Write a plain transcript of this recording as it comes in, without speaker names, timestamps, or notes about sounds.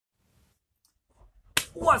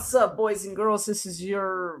What's up, boys and girls? This is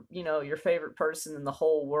your favorite person in the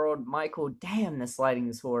whole world, Michael. Damn, this lighting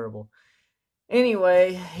is horrible.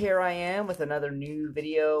 Anyway, here I am with another new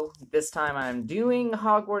video. This time I'm doing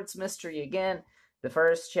Hogwarts Mystery again, the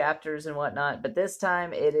first chapters and whatnot, but this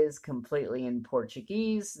time it is completely in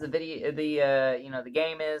Portuguese. The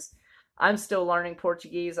game is. I'm still learning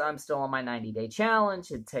Portuguese. I'm still on my 90-day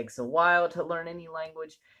challenge. It takes a while to learn any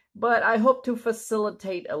language, but I hope to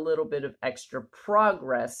facilitate a little bit of extra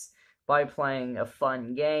progress by playing a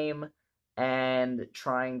fun game and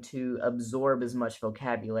trying to absorb as much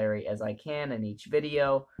vocabulary as I can in each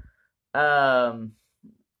video. Um,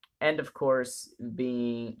 and of course,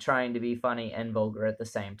 trying to be funny and vulgar at the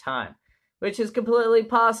same time, which is completely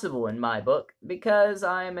possible in my book because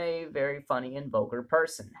I am a very funny and vulgar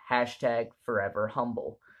person. Hashtag forever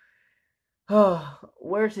humble.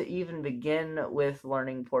 Where to even begin with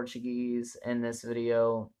learning Portuguese in this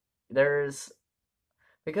video?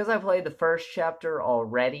 Because I played the first chapter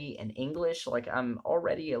already in English, like I'm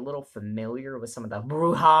already a little familiar with some of the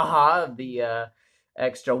brouhaha, the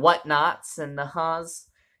extra whatnots and the has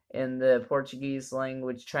in the Portuguese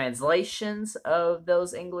language translations of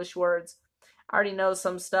those English words. I already know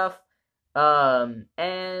some stuff.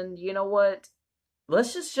 And you know what?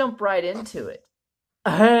 Let's just jump right into it.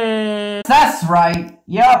 Hey, That's right.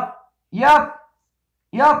 Yup.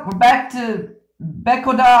 We're back to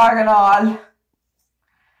Becco Diagonal.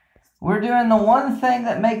 We're doing the one thing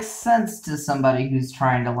that makes sense to somebody who's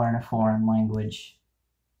trying to learn a foreign language.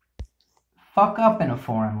 Fuck up in a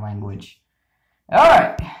foreign language.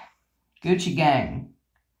 Alright. Gucci gang.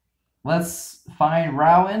 Let's find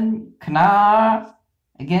Rowan Kana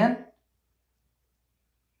again.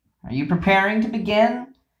 Are you preparing to begin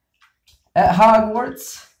at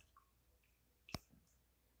Hogwarts?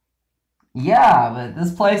 Yeah, but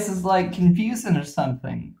this place is like confusing or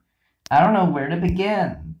something. I don't know where to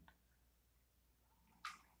begin.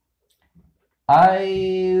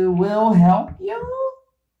 I will help you?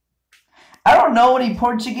 I don't know any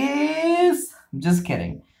Portuguese. I'm just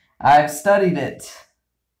kidding. I've studied it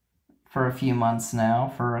for a few months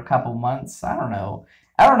now, for a couple months. I don't know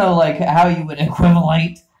like how you would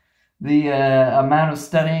equivalent the amount of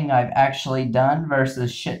studying I've actually done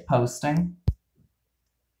versus shit posting.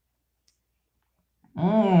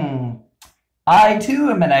 I too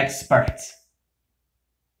am an expert.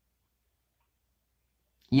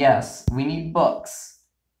 Yes, we need books.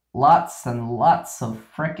 Lots and lots of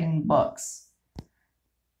frickin' books.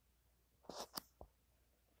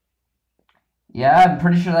 Yeah, I'm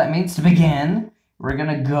pretty sure that means to begin. We're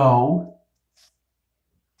gonna go.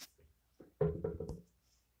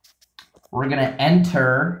 We're gonna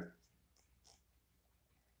enter.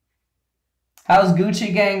 How's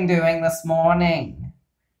Gucci Gang doing this morning?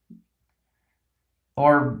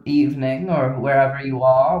 Or evening, or wherever you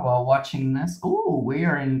are while watching this. Ooh, we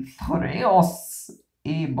are in Tres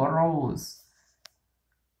y Barros.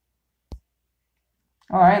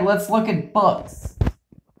 Alright, let's look at books.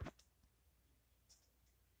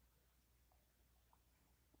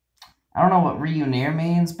 I don't know what reunir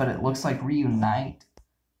means, but it looks like reunite.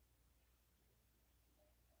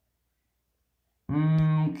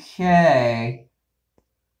 Okay.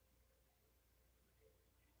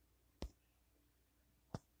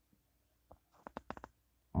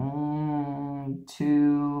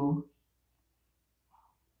 To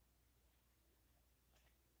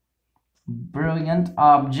brilliant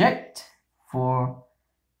object for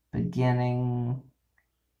beginning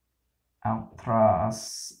ultra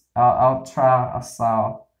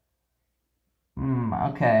assault.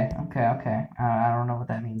 Okay. I don't know what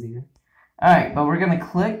that means either. Alright, but we're gonna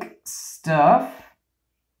click stuff.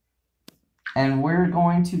 And we're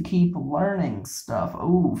going to keep learning stuff.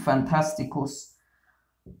 Ooh, fantasticos.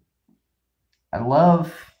 I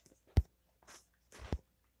love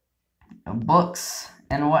books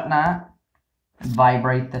and whatnot.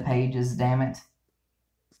 Vibrate the pages, damn it.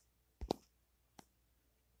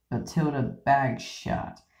 Matilda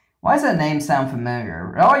Bagshot. Why does that name sound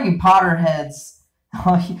familiar? All you Potterheads,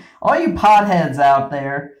 all you potheads out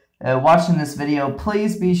there watching this video,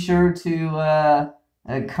 please be sure to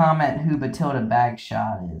comment who Matilda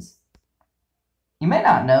Bagshot is. You may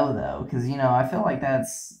not know though, because I feel like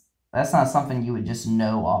that's not something you would just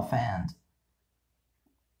know offhand.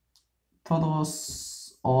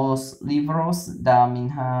 Todos os livros da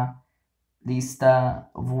minha lista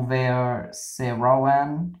vou se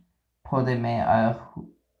Rowan pode me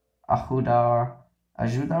ajudar.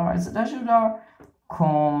 Is it ajudar?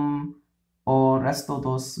 Com o resto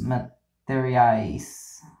dos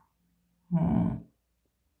materiais.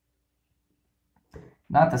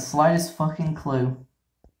 Not the slightest fucking clue.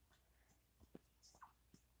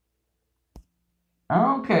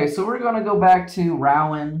 Okay, so we're gonna go back to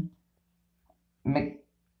Rowan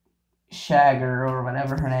McShagger or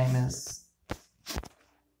whatever her name is.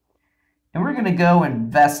 And we're gonna go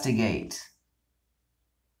investigate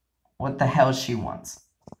what the hell she wants.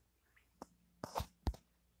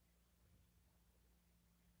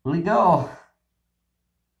 Legal.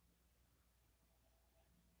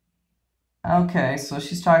 Okay, so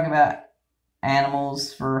she's talking about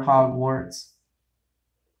animals for Hogwarts.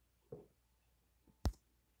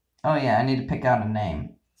 Oh yeah, I need to pick out a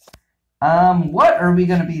name. What are we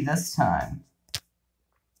gonna be this time?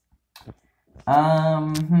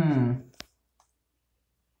 I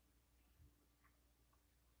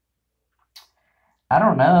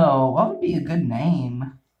don't know. What would be a good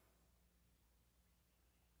name?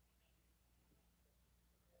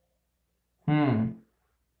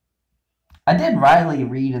 I did Riley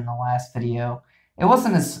read in the last video. It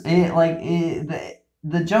wasn't as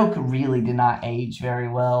the joke really did not age very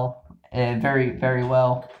well. Very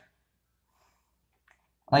well.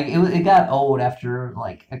 Like it got old after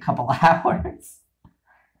like a couple hours.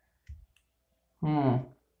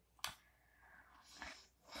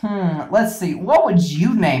 Let's see. What would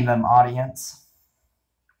you name them, audience?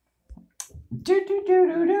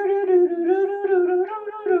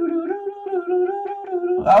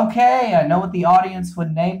 Okay, I know what the audience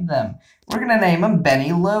would name them. We're gonna name him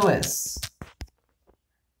Benny Lewis.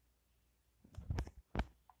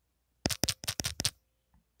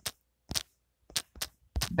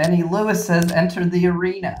 Benny Lewis has entered the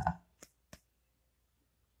arena.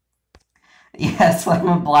 Yes, I'm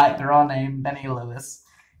a black girl named Benny Lewis.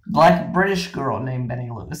 Black British girl named Benny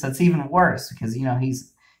Lewis. That's even worse because, you know,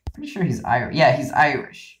 he's pretty sure he's Irish. Yeah, he's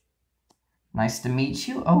Irish. Nice to meet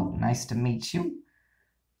you. Oh, nice to meet you.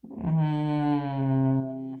 I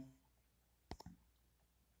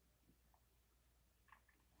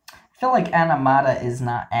feel like animata is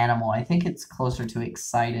not animal. I think it's closer to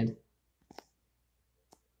excited.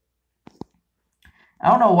 I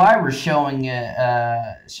don't know why we're showing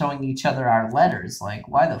each other our letters. Like,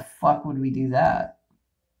 why the fuck would we do that?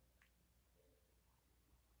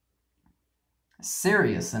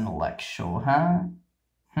 Serious intellectual, huh?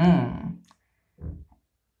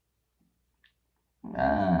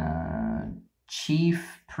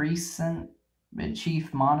 Chief precinct,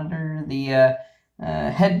 chief monitor, the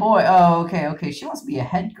head boy. Oh, okay. She wants to be a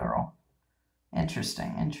head girl.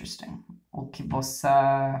 Interesting. O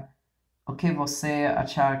que você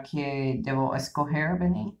acha que devo escolher,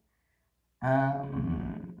 Benny? I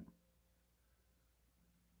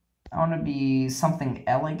want to be something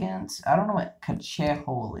elegant. I don't know what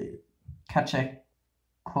cachejo is.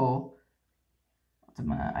 Cacheco.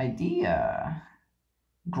 My idea.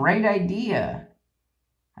 Great idea.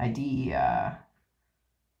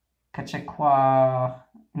 Cachequa.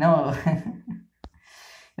 No.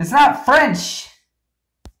 It's not French.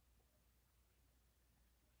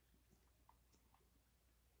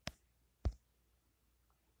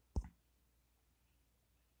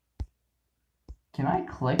 Can I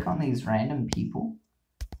click on these random people?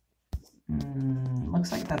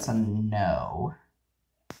 Looks like that's a no.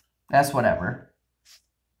 That's whatever.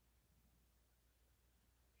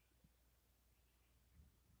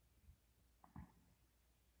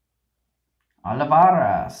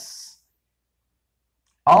 Olivaras.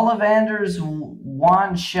 Ollivander's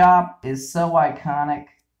wand shop is so iconic.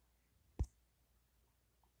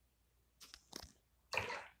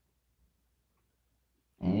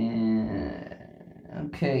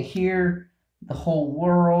 Okay, here the whole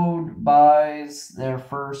world buys their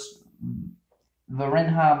first.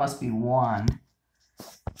 Varenha must be one.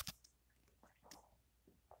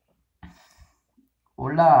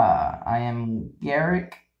 Hola, I am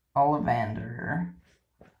Garrick Ollivander.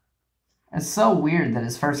 It's so weird that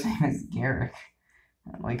his first name is Garrick.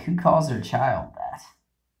 Like, who calls their child that?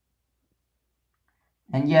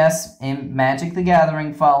 And yes, in Magic the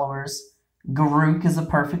Gathering followers, Garuk is a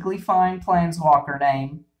perfectly fine Planeswalker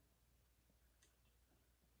name.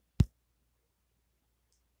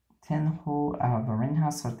 Tenho a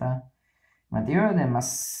Varenha sorta. Madeira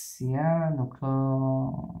demasiado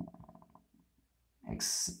núcleo.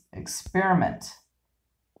 Experiment.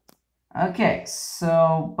 Okay,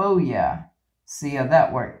 so booyah. See how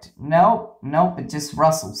that worked. Nope, it just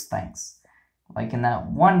rustles things. Like in that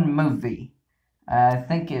one movie.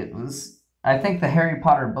 I think the Harry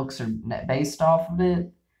Potter books are based off of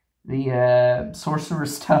it. The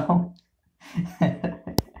Sorcerer's Stone.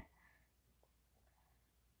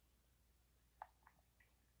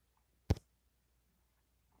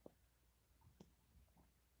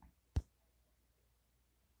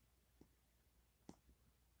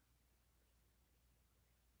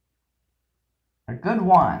 good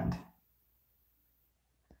wand.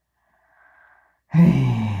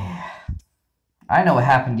 I know what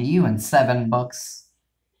happened to you in 7 books,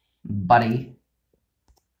 buddy.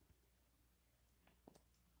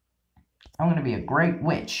 I'm gonna be a great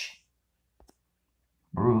witch.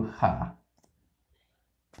 Bruja.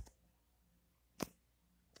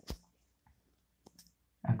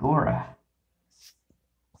 Agora.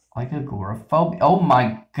 Like agoraphobia. Oh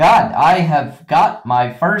my god, I have got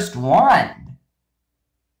my first wand.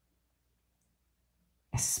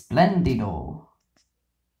 Esplendido.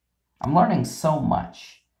 I'm learning so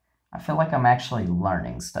much. I feel like I'm actually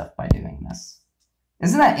learning stuff by doing this.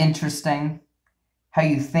 Isn't that interesting? How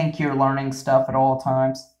you think you're learning stuff at all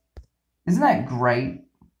times? Isn't that great?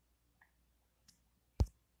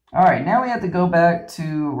 Alright, now we have to go back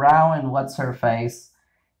to Rao and What's-Her-Face.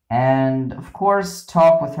 And, of course,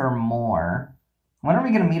 talk with her more. When are we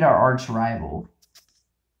going to meet our arch rival?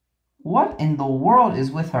 What in the world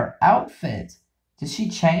is with her outfit? Did she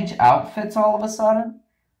change outfits all of a sudden?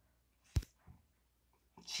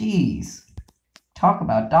 Jeez. Talk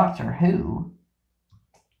about Doctor Who.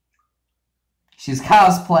 She's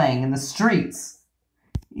cosplaying in the streets.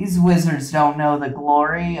 These wizards don't know the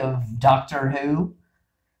glory of Doctor Who.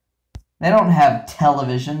 They don't have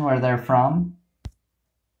television where they're from.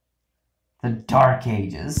 The Dark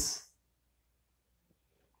Ages.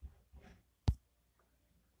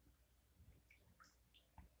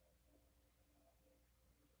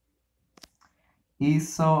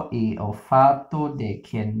 Isso e o fato de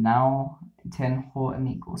que não tenho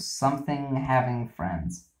amigos. Something having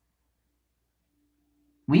friends.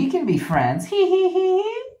 We can be friends. Hee hee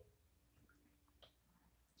hee.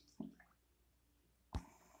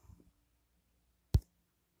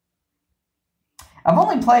 I've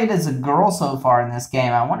only played as a girl so far in this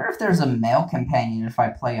game. I wonder if there's a male companion if I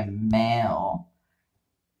play a male.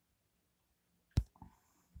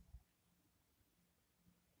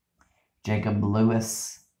 Jacob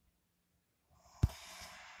Lewis.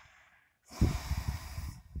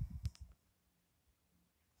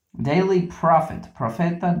 Daily Prophet.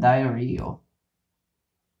 Profeta Diario.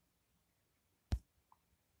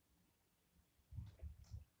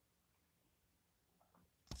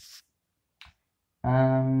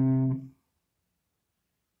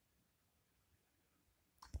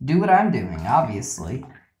 Do what I'm doing, obviously.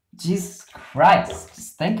 Jesus Christ,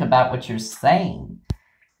 just think about what you're saying.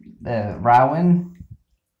 Rowan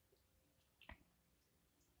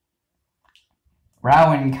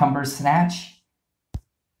Cumbersnatch?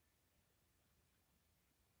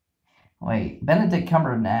 Wait, Benedict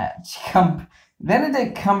Cumberlatch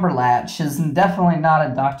is definitely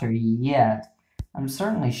not a doctor yet. I'm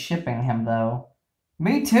certainly shipping him, though.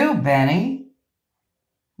 Me too, Benny.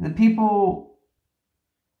 The people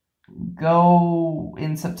go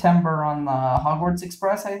in September on the Hogwarts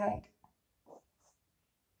Express, I think.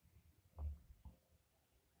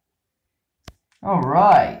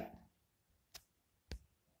 Alright.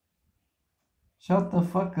 Shut the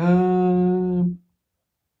fuck up.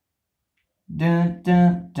 Dun dun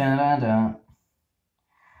dun dun dun.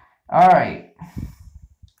 Alright.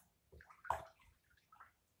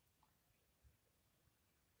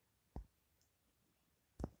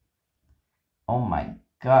 Oh my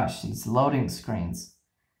gosh, these loading screens.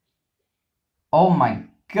 Oh my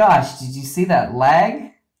gosh, did you see that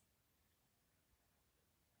lag?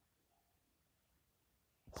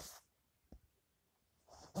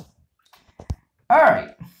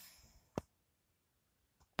 Alright.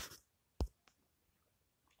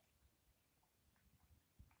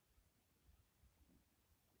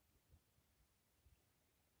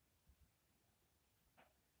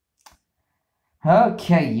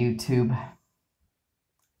 Okay, YouTube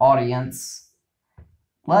audience.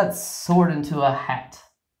 Let's sort into a hat.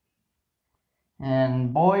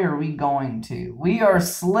 And boy, are we going to. We are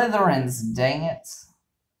Slytherins, dang it.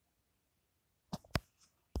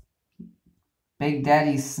 Big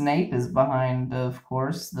Daddy Snape is behind, of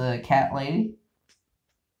course, the cat lady.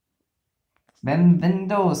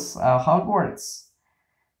 Bienvenidos a Hogwarts.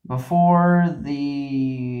 Before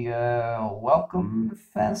the welcome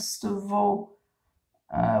festival,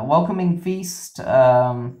 welcoming feast,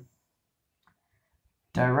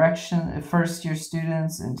 direction first year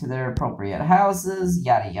students into their appropriate houses,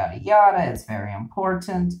 yada yada yada. It's very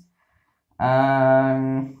important.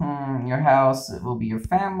 Your house, it will be your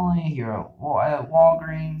family here at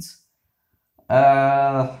Walgreens.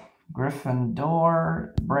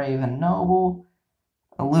 Gryffindor, brave and noble.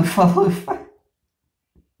 Lufa Lufa.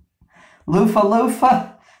 Lufa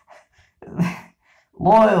Lufa.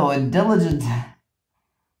 Loyal and diligent.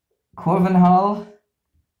 Corvinhall.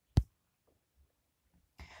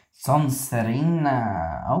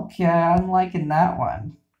 Sonserina. Okay, I'm liking that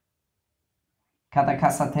one. Cada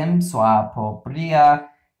casa tem sua propria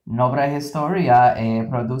nobre historia e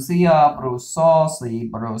producia brusos y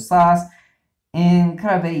brusas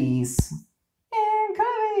increíbles.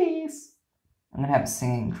 Increíbles. I'm gonna have a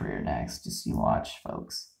singing career next, just you watch,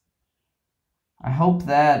 folks. I hope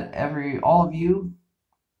that all of you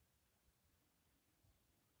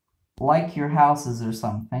like your houses or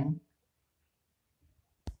something.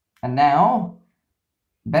 And now,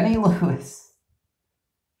 Benny Lewis.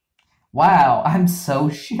 Wow, I'm so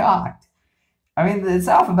shocked. I mean, it's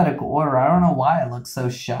alphabetical order. I don't know why I look so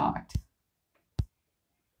shocked.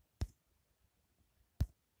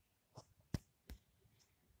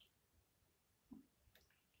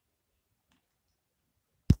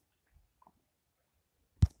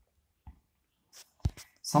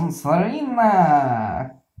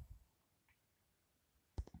 Sonserina.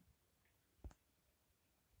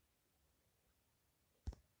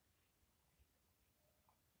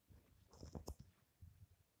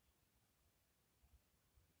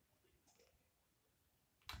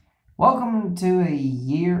 Welcome to a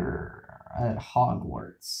year at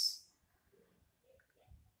Hogwarts.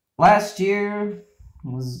 Last year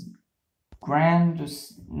was grand,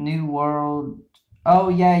 just new world. Oh,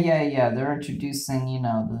 yeah. They're introducing,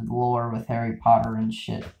 the lore with Harry Potter and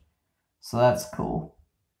shit. So that's cool.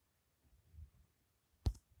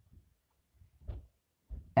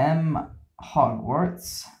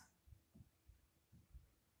 Hogwarts.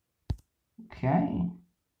 Okay.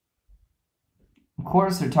 Of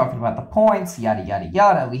course, they're talking about the points, yada, yada,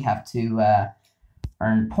 yada. We have to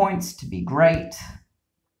earn points to be great.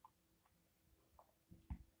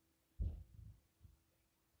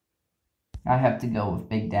 I have to go with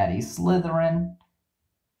Big Daddy Slytherin.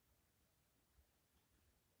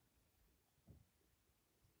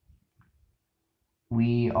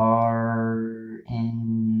 We are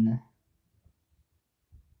in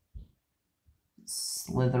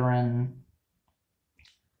Slytherin.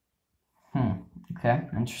 Okay,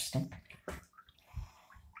 interesting.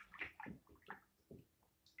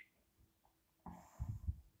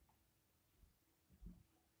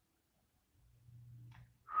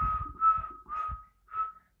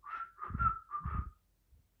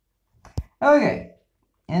 Okay,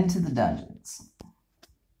 into the dungeons.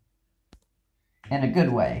 In a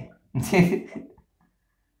good way.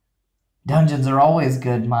 Dungeons are always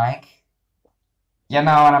good, Mike. You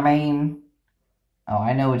know what I mean? Oh,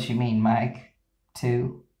 I know what you mean, Mike,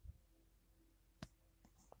 too.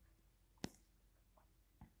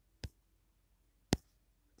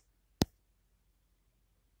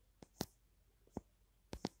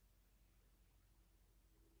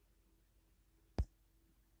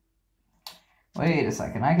 Wait a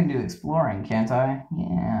second, I can do exploring, can't I?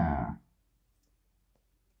 Yeah.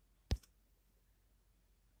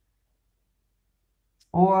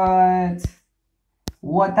 What?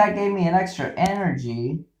 What? That gave me an extra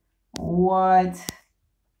energy. What?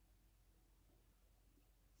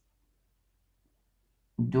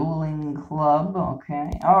 Dueling club,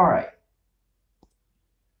 okay. Alright.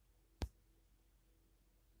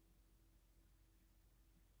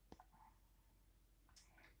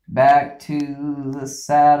 Back to the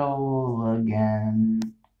saddle again.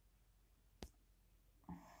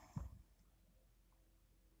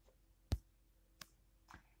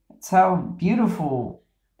 It's how beautiful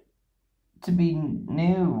to be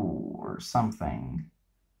new or something.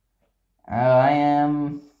 I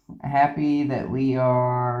am happy that we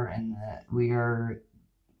are and that we are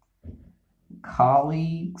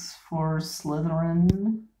colleagues for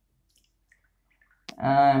Slytherin.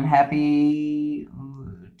 I'm happy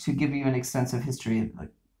to give you an extensive history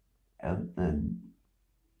of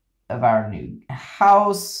our new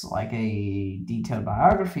house, like a detailed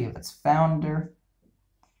biography of its founder.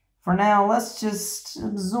 For now, let's just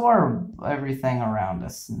absorb everything around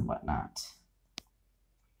us and whatnot.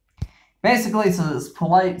 Basically, it's this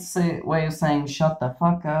polite way of saying, shut the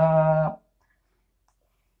fuck up.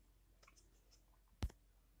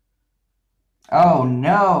 Oh,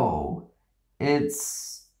 no.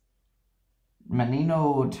 It's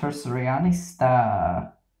Menino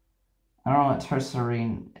Tercerianista. I don't know what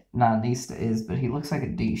Tercerianista is, but he looks like a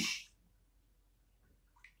douche.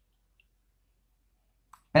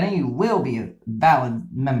 Benny will be a valid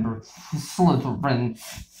member of Slytherin.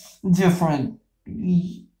 Different,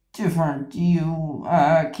 you,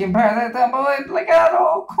 que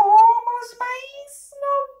obligado como mais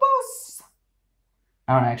novos.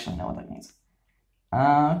 I don't actually know what that means.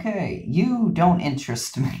 Okay, you don't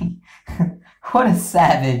interest me. What a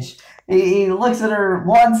savage. He looks at her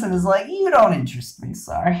once and is like, you don't interest me,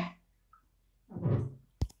 sorry.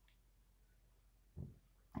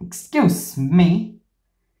 Excuse me.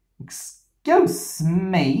 Excuse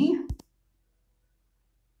me.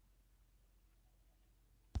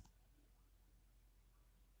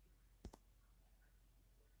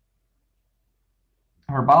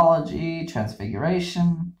 Herbology,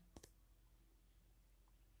 transfiguration.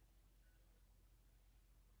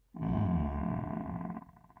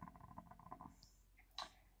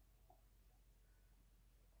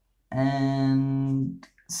 And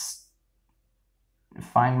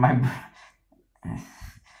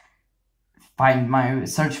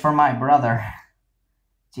search for my brother.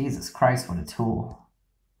 Jesus Christ, what a tool.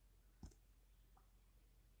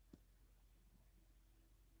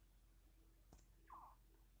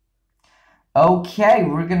 Okay,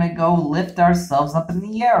 we're gonna go lift ourselves up in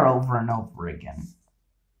the air over and over again.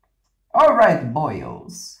 Alright,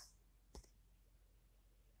 boyos.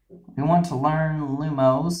 We want to learn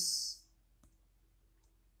Lumos.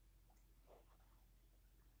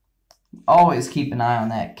 Always keep an eye on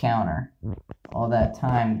that counter. All that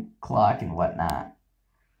time clock and whatnot.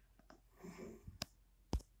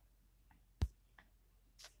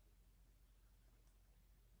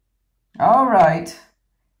 Alright.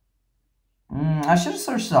 I should have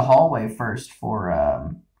searched the hallway first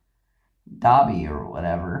for Dobby or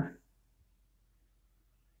whatever.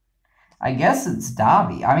 I guess it's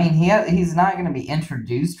Dobby. I mean, he's not going to be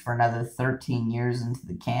introduced for another 13 years into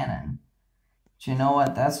the canon. But you know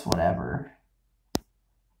what? That's whatever.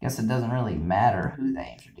 Guess it doesn't really matter who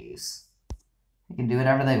they introduce. They can do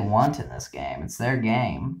whatever they want in this game. It's their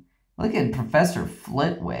game. Look at Professor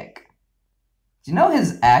Flitwick. Do you know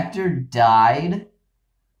his actor died?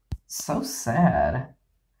 So sad.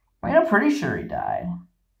 I mean, I'm pretty sure he died.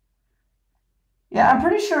 Yeah, I'm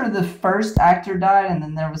pretty sure the first actor died and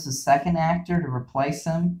then there was a second actor to replace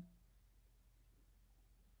him.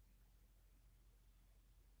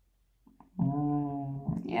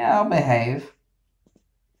 Yeah, I'll behave.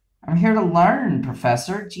 I'm here to learn,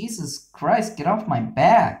 Professor. Jesus Christ, get off my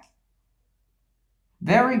back.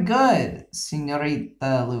 Very good,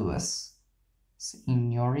 Senorita Lewis.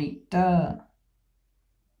 Senorita.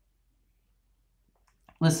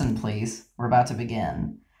 Listen, please. We're about to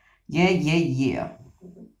begin. Yeah.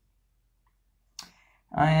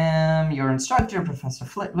 I am your instructor, Professor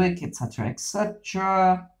Flitwick, etc.,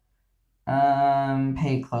 etc.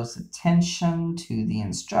 Pay close attention to the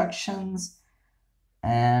instructions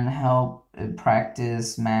and help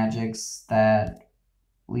practice magics that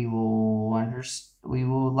we will learn. We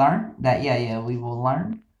will learn.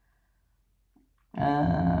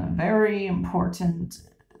 Very important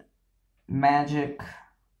magic.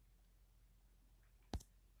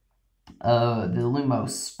 The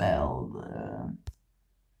Lumos spell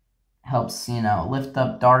helps, lift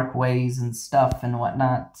up dark ways and stuff and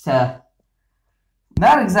whatnot.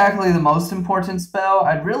 Not exactly the most important spell.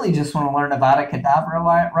 I'd really just want to learn Avada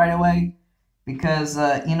Kedavra right away because,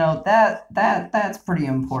 that's pretty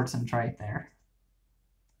important right there.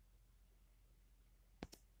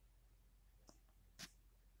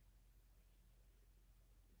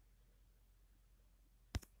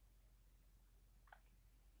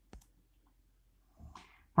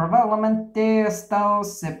 Provavelmente estão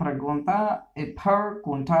se perguntando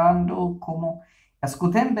como.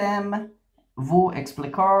 Escutem bem, vou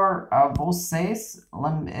explicar a vocês.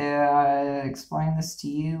 Explain this to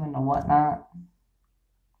you and whatnot.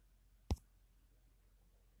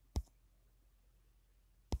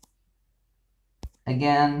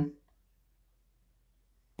 Again.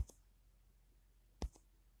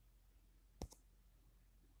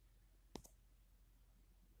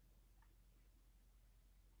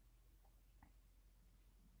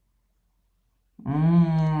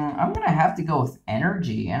 I'm gonna have to go with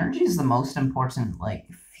energy. Energy is the most important,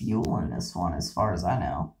 fuel in this one, as far as I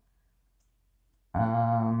know.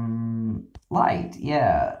 Light,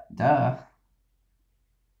 yeah, duh.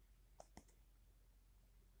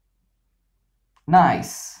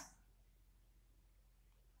 Nice.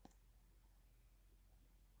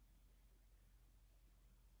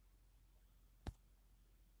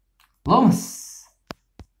 Lumos.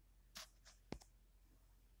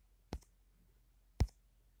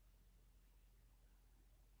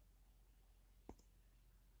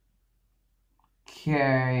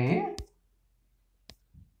 Okay.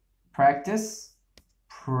 Practice.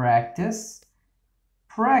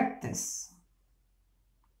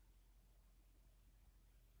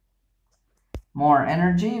 More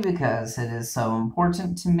energy because it is so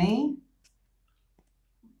important to me.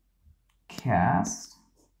 Cast.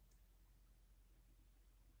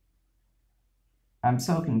 I'm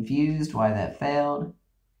so confused why that failed.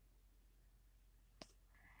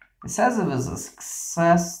 It says it was a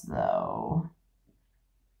success, though.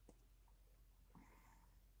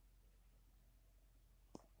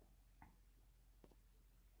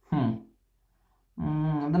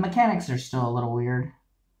 mechanics are still a little weird.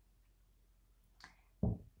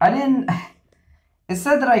 I didn't... It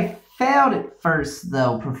said that I failed at first,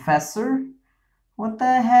 though, Professor. What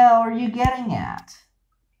the hell are you getting at?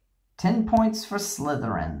 10 points for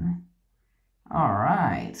Slytherin.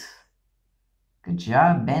 Alright. Good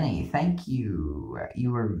job, Benny. Thank you.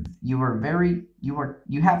 You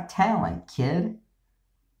have talent, kid.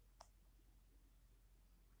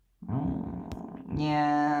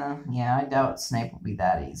 Yeah, I doubt Snape will be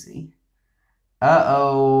that easy.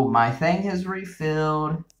 Uh-oh, my thing has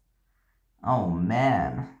refilled. Oh,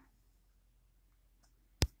 man.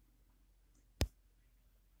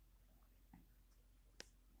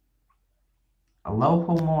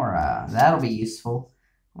 Alohomora. That'll be useful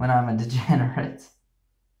when I'm a degenerate.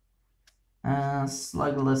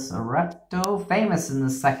 Slugless Erecto. Famous in the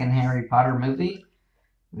second Harry Potter movie.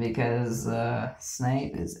 Because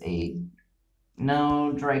Snape is a...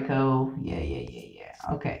 No, Draco. Yeah.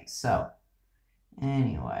 Okay, so...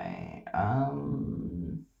 Anyway,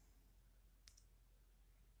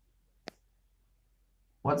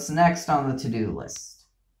 what's next on the to-do list?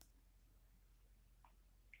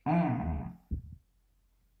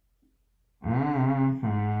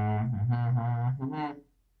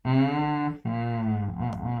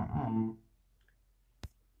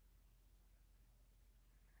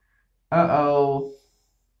 Uh-oh.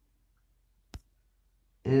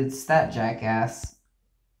 It's that jackass.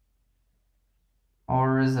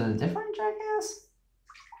 Or is it a different jackass?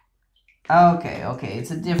 Okay,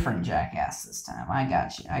 it's a different jackass this time. I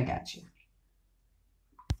got you.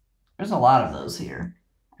 There's a lot of those here.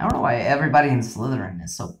 I don't know why everybody in Slytherin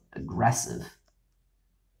is so aggressive.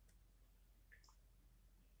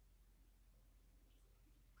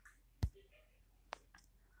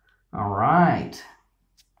 Alright.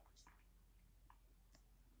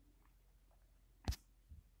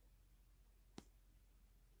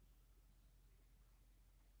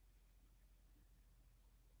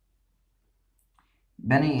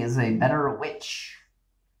 Benny is a better witch.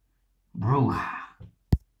 Bruja.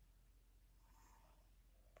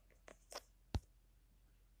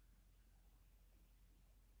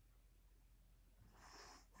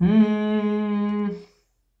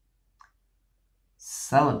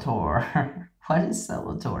 Celator. What is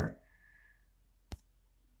Celator?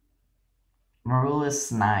 Marula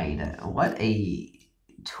Snide. What a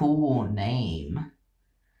tool name.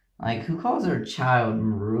 Like, who calls their child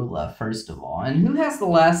Marula, first of all? And who has the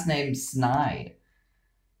last name Snide?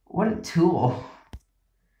 What a tool.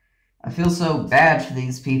 I feel so bad for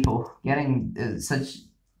these people getting such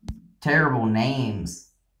terrible names.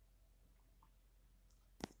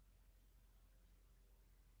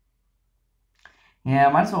 Yeah,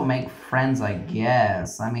 I might as well make friends, I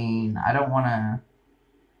guess. I mean, I don't want to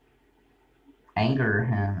anger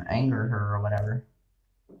her, or whatever.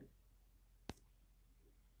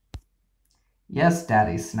 Yes,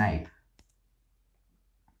 Daddy Snape.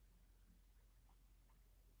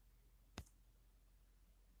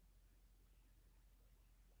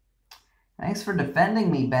 Thanks for defending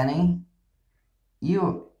me, Benny.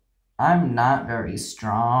 I'm not very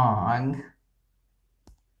strong.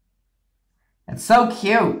 It's so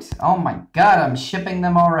cute. Oh my god, I'm shipping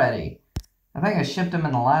them already. I think I shipped them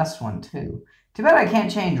in the last one, too. Too bad I can't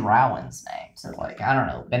change Rowan's name. So, like, I don't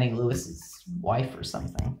know, Benny Lewis's wife or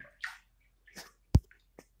something.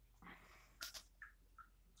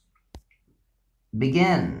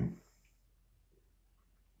 Begin.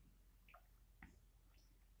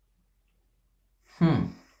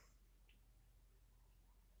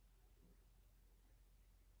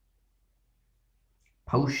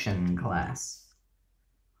 Potion class.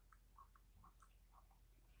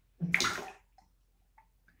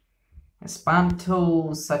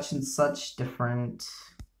 Espanto, such and such, different.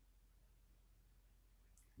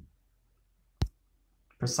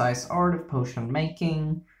 Precise art of potion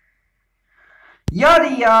making.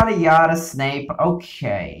 Yada, yada, yada, Snape.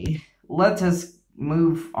 Okay, let us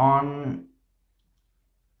move on.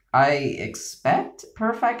 I expect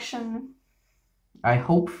perfection. I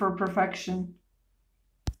hope for perfection.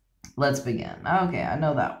 Let's begin. Okay, I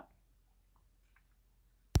know that.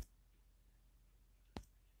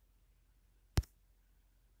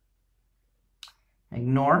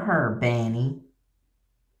 Ignore her, Banny.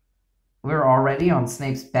 We're already on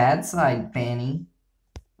Snape's bad side, Banny.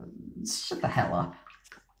 Shut the hell up.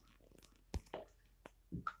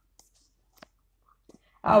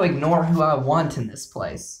 I'll ignore who I want in this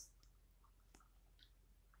place.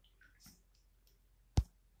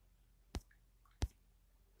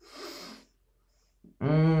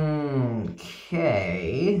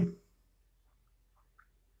 Okay.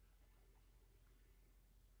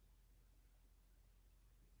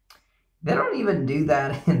 They don't even do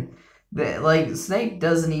that in the like Snape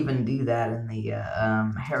doesn't even do that in the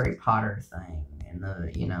Harry Potter thing in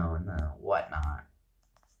the in the whatnot.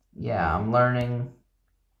 Yeah, I'm learning.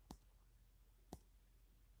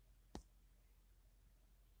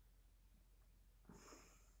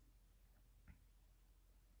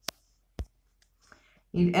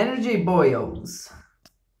 Need energy boils.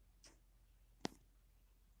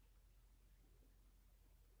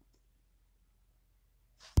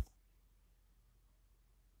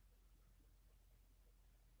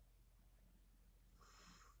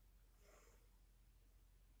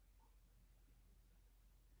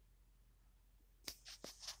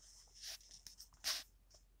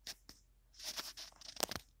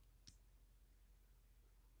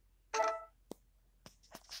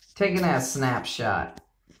 Taking a snapshot.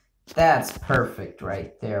 That's perfect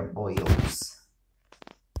right there, boys.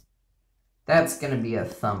 That's gonna be a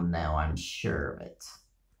thumbnail, I'm sure of it.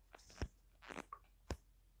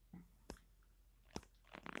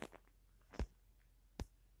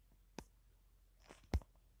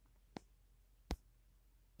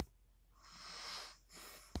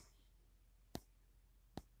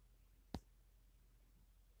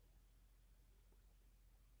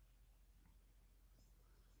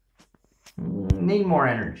 Need more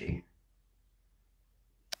energy.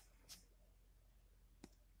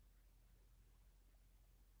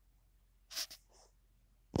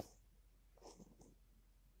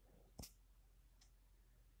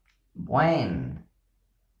 Buen.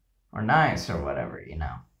 Or nice or whatever,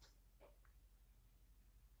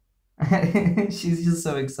 She's just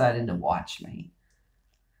so excited to watch me.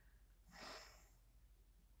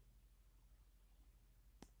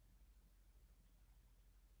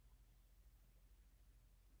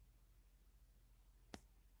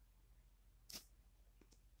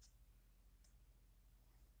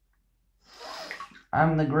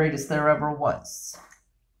 I'm the greatest there ever was.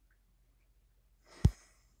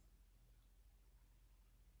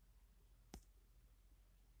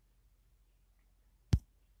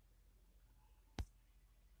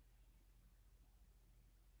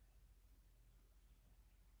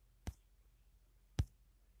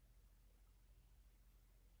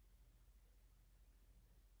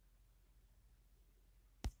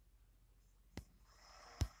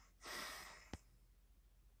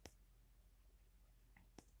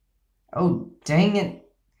 Oh, dang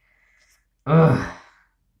it. Ugh.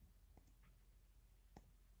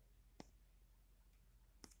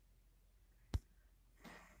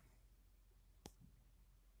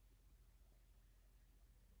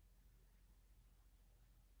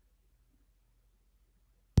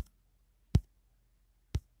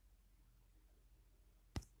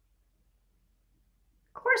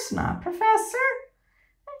 Of course not, Professor.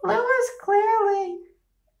 Lewis clearly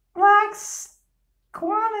lacks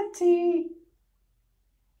quantity.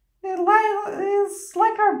 It's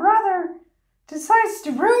like our brother decides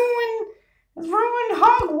to ruin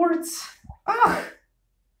Hogwarts. Ugh.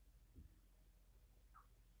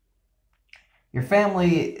 Your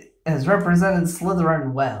family has represented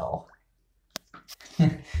Slytherin well.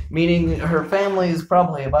 Meaning her family is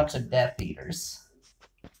probably a bunch of Death Eaters.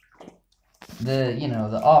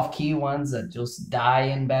 The off-key ones that just die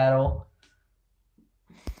in battle.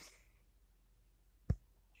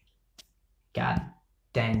 God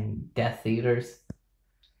dang Death Eaters.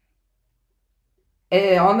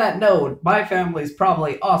 And on that note, my family's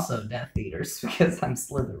probably also Death Eaters because I'm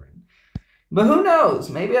Slytherin. But who knows?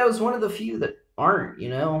 Maybe I was one of the few that aren't.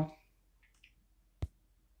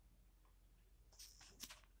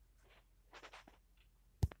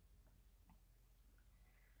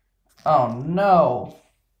 Oh no.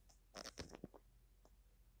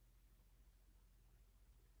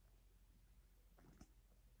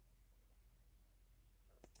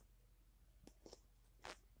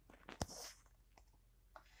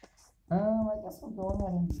 I guess we'll go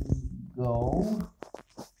ahead and just go.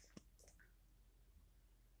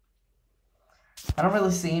 I don't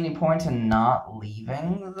really see any point in not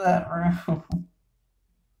leaving that room.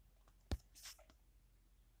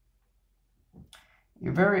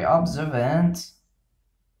 You're very observant.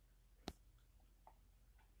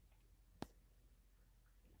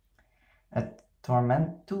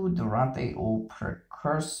 Tormento durante o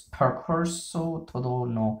percurso todo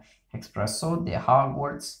no expresso de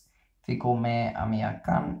Hogwarts fico me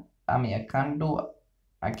amiacando.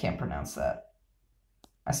 I can't pronounce that.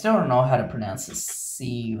 I still don't know how to pronounce the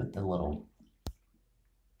C with the little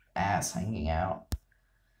ass hanging out.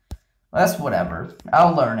 Well, that's whatever.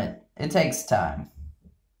 I'll learn it. It takes time.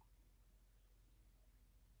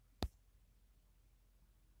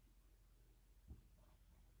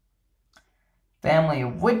 Family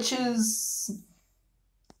of witches.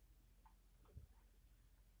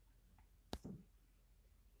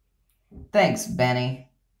 Thanks, Benny.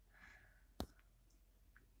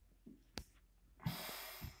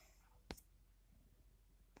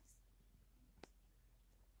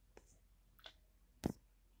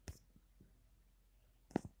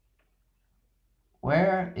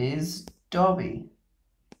 Where is Dobby?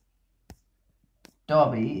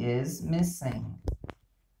 Dobby is missing.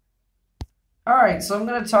 Alright, so I'm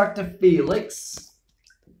going to talk to Felix.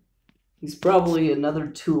 He's probably another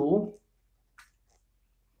tool.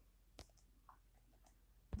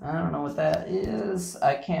 I don't know what that is.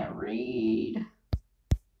 I can't read.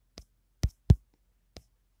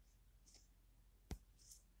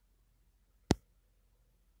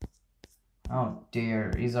 Oh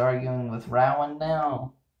dear, he's arguing with Rowan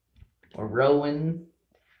now. Or Rowan.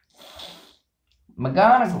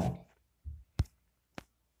 McGonagall.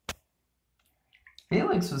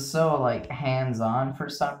 Felix was so, like, hands-on for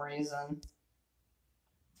some reason.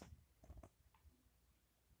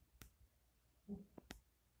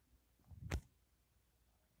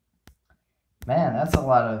 Man, that's a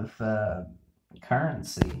lot of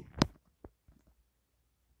currency.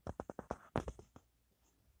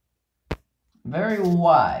 Very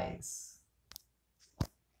wise.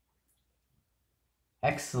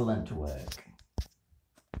 Excellent work.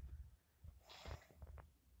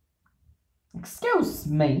 Excuse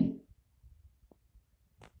me.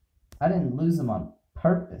 I didn't lose him on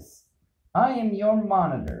purpose. I am your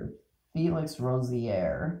monitor, Felix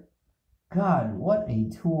Rosier. God, what a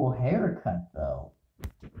tool haircut, though.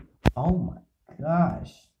 Oh my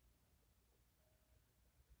gosh.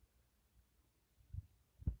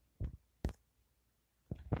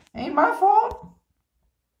 Ain't my fault.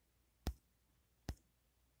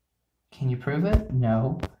 Can you prove it?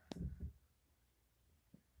 No.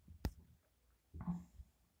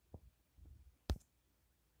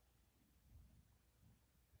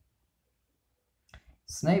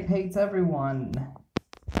 Snape hates everyone.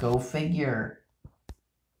 Go figure.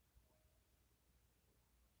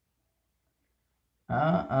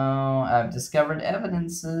 Uh-oh. I've discovered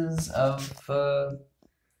evidences of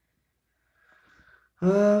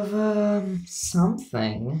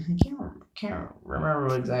something. I can't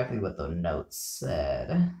remember exactly what the notes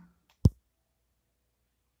said.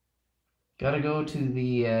 Gotta go to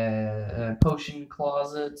the potion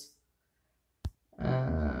closet.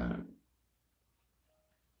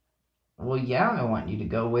 Well, yeah, I want you to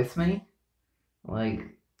go with me. Like,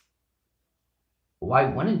 why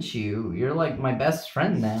wouldn't you? You're like my best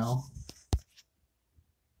friend now.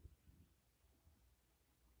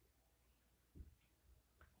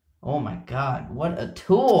 Oh my god, what a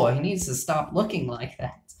tool! He needs to stop looking like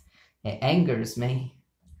that. It angers me.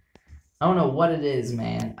 I don't know what it is,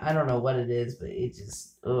 man. I don't know what it is, but it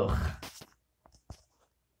just, ugh.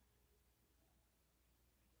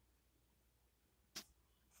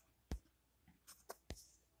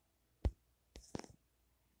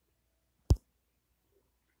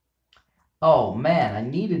 Oh man, I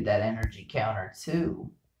needed that energy counter too.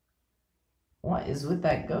 What is with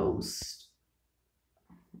that ghost?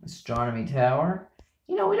 Astronomy tower.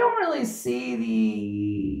 You know, we don't really see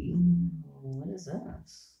the... What is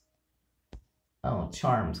this? Oh,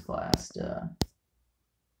 charms class, duh.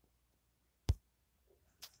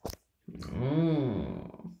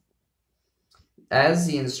 As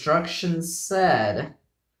the instructions said,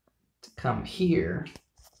 to come here.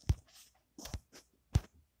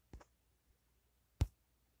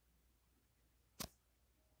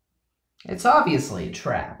 It's obviously a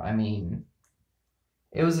trap. I mean,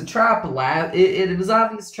 it was a trap it was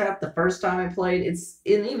obvious trap the first time I played. It's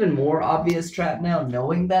an even more obvious trap now,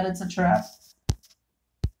 knowing that it's a trap.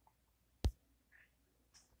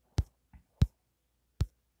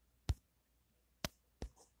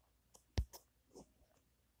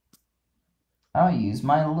 I'll use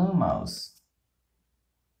my Lumos.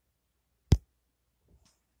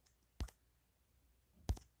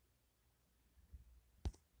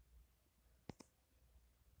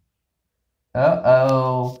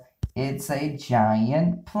 Uh-oh. It's a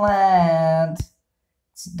giant plant.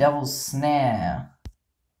 It's Devil's Snare.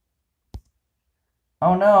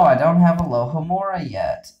 Oh no, I don't have Alohomora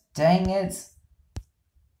yet. Dang it.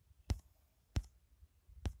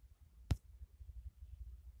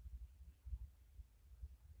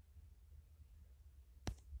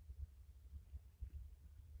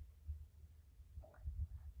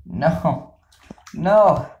 No.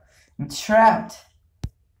 No. I'm trapped.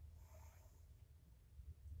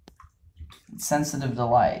 Sensitive to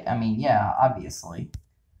light. I mean, yeah, obviously.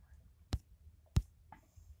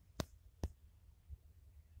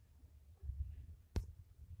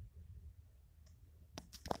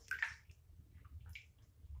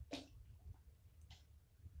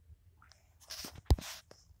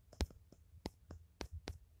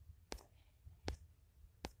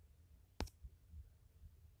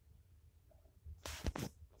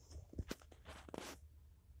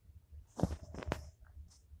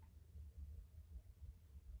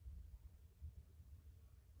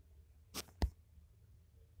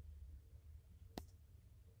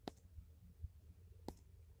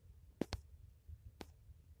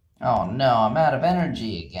 Oh no, I'm out of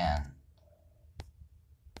energy again.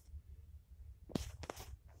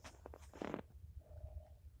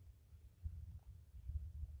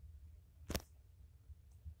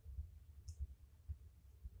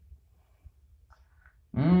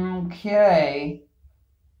 Okay.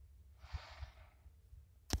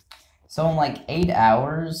 So in like 8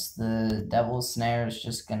 hours, the devil's snare is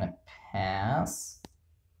just gonna pass.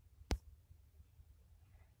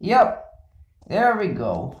 Yep, there we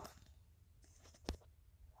go.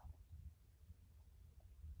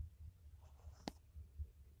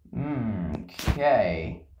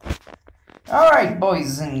 Okay. Alright,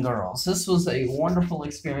 boys and girls, this was a wonderful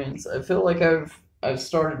experience. I feel like I've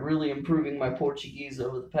started really improving my Portuguese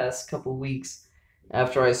over the past couple weeks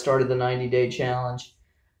after I started the 90-day challenge.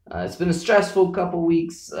 It's been a stressful couple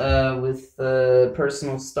weeks with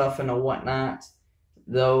personal stuff and whatnot,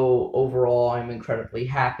 though overall I'm incredibly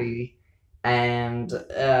happy. And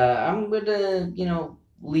I'm going to,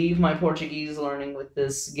 leave my Portuguese learning with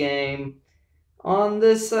this game on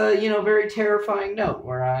this, very terrifying note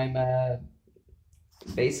where I'm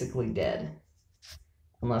basically dead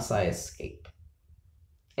unless I escape.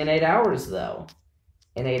 In 8 hours, though,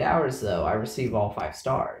 I receive all 5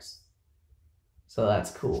 stars. So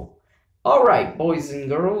that's cool. All right, boys and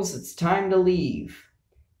girls, it's time to leave.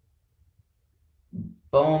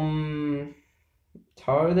 Tarde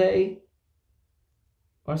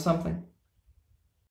or something.